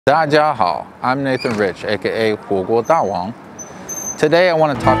大家好, I'm Nathan Rich, aka 火锅大王. Today I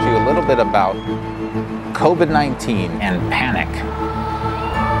want to talk to you a little bit about COVID-19 and panic.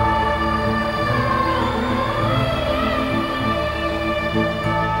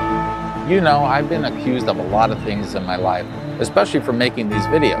 You know, I've been accused of a lot of things in my life, especially for making these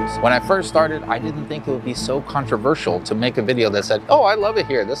videos. When I first started, I didn't think it would be so controversial to make a video that said, oh, I love it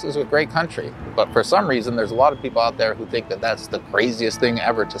here, this is a great country. But for some reason, there's a lot of people out there who think that that's the craziest thing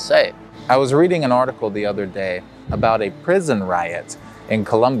ever to say. I was reading an article the other day about a prison riot in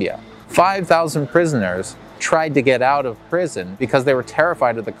Colombia. 5,000 prisoners tried to get out of prison because they were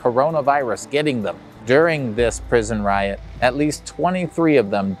terrified of the coronavirus getting them. During this prison riot, at least 23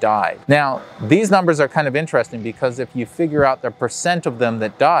 of them died. Now, these numbers are kind of interesting because if you figure out the percent of them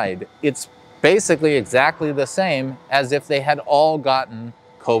that died, it's basically exactly the same as if they had all gotten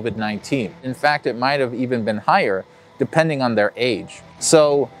COVID-19. In fact, it might have even been higher depending on their age.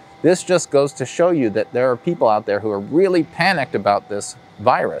 So this just goes to show you that there are people out there who are really panicked about this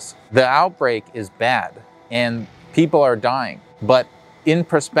virus. The outbreak is bad and people are dying, but in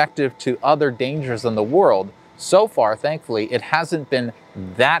perspective to other dangers in the world, so far, thankfully, it hasn't been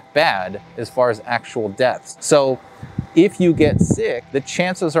that bad as far as actual deaths. So if you get sick, the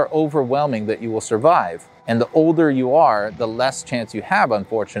chances are overwhelming that you will survive. And the older you are, the less chance you have,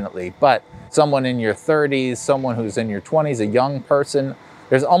 unfortunately. But someone in your 30s, someone who's in your 20s, a young person,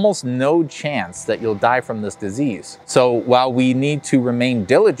 there's almost no chance that you'll die from this disease. So while we need to remain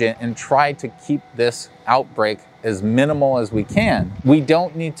diligent and try to keep this outbreak as minimal as we can, we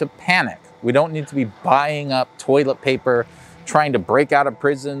don't need to panic. We don't need to be buying up toilet paper, trying to break out of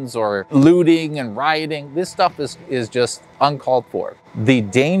prisons or looting and rioting. This stuff is just uncalled for. The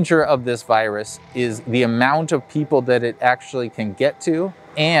danger of this virus is the amount of people that it actually can get to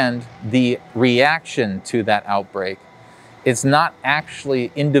and the reaction to that outbreak. It's not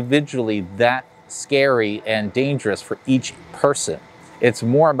actually individually that scary and dangerous for each person. It's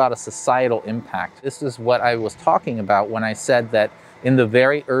more about a societal impact. This is what I was talking about when I said that in the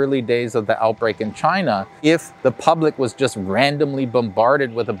very early days of the outbreak in China, if the public was just randomly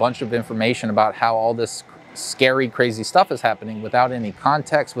bombarded with a bunch of information about how all this scary, crazy stuff is happening without any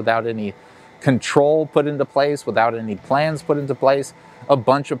context, without any control put into place, without any plans put into place, a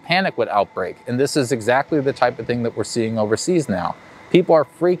bunch of panic would outbreak. And this is exactly the type of thing that we're seeing overseas now. People are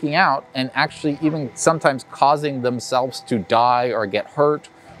freaking out and actually even sometimes causing themselves to die or get hurt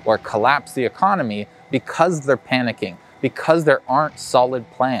or collapse the economy because they're panicking, because there aren't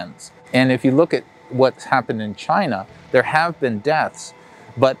solid plans. And if you look at what's happened in China, there have been deaths,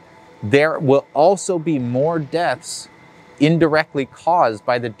 but there will also be more deaths indirectly caused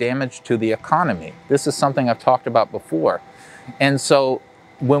by the damage to the economy. This is something I've talked about before. And so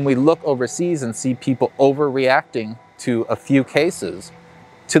when we look overseas and see people overreacting to a few cases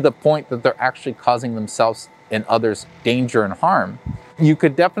to the point that they're actually causing themselves and others danger and harm, you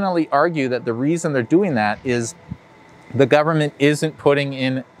could definitely argue that the reason they're doing that is the government isn't putting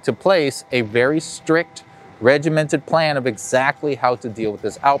into place a very strict, regimented plan of exactly how to deal with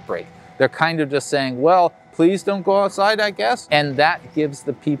this outbreak. They're kind of just saying, well, please don't go outside, I guess. And that gives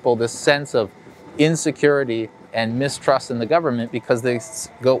the people this sense of insecurity and mistrust in the government because they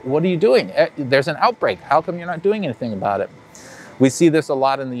go, what are you doing? There's an outbreak. How come you're not doing anything about it? We see this a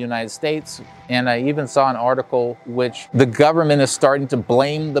lot in the United States. And I even saw an article which the government is starting to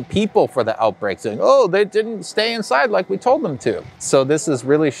blame the people for the outbreak, saying, oh, they didn't stay inside like we told them to. So this is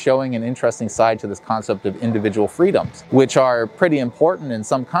really showing an interesting side to this concept of individual freedoms, which are pretty important in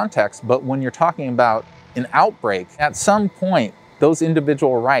some contexts. But when you're talking about an outbreak, at some point, those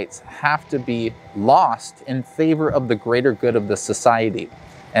individual rights have to be lost in favor of the greater good of the society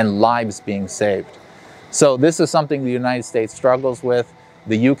and lives being saved. So this is something the United States struggles with.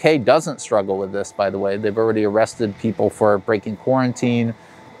 The UK doesn't struggle with this, by the way. They've already arrested people for breaking quarantine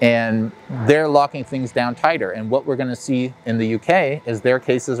and they're locking things down tighter. And what we're going to see in the UK is their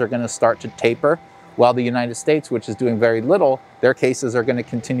cases are going to start to taper, while the United States, which is doing very little, their cases are going to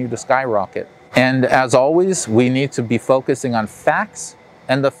continue to skyrocket. And as always, we need to be focusing on facts.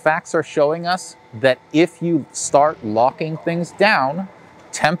 And the facts are showing us that if you start locking things down,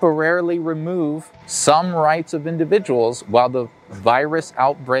 temporarily remove some rights of individuals while the virus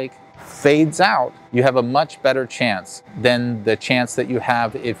outbreak fades out, you have a much better chance than the chance that you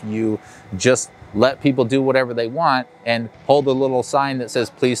have if you just let people do whatever they want and hold a little sign that says,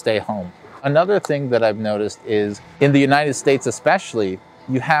 please stay home. Another thing that I've noticed is in the United States especially,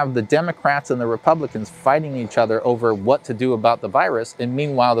 you have the Democrats and the Republicans fighting each other over what to do about the virus, and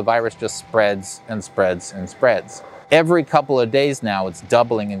meanwhile the virus just spreads and spreads and spreads. Every couple of days now, it's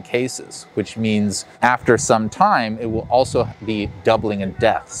doubling in cases, which means after some time, it will also be doubling in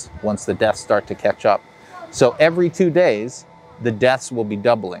deaths once the deaths start to catch up. So every 2 days, the deaths will be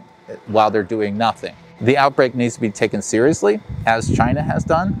doubling while they're doing nothing. The outbreak needs to be taken seriously, as China has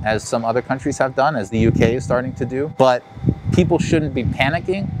done, as some other countries have done, as the UK is starting to do. But people shouldn't be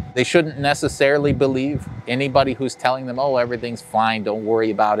panicking. They shouldn't necessarily believe anybody who's telling them, oh, everything's fine, don't worry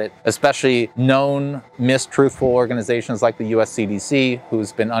about it. Especially known mistruthful organizations like the US CDC,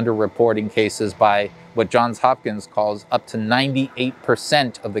 who's been underreporting cases by what Johns Hopkins calls up to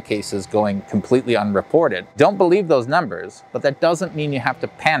 98% of the cases going completely unreported. Don't believe those numbers, but that doesn't mean you have to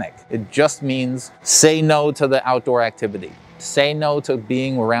panic. It just means say no to the outdoor activity. Say no to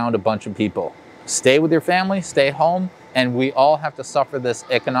being around a bunch of people. Stay with your family, stay home, and we all have to suffer this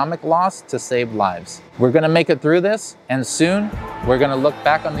economic loss to save lives. We're gonna make it through this, and soon we're gonna look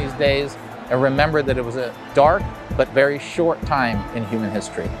back on these days and remember that it was a dark but very short time in human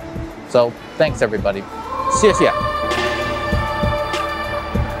history. So thanks everybody. 谢谢。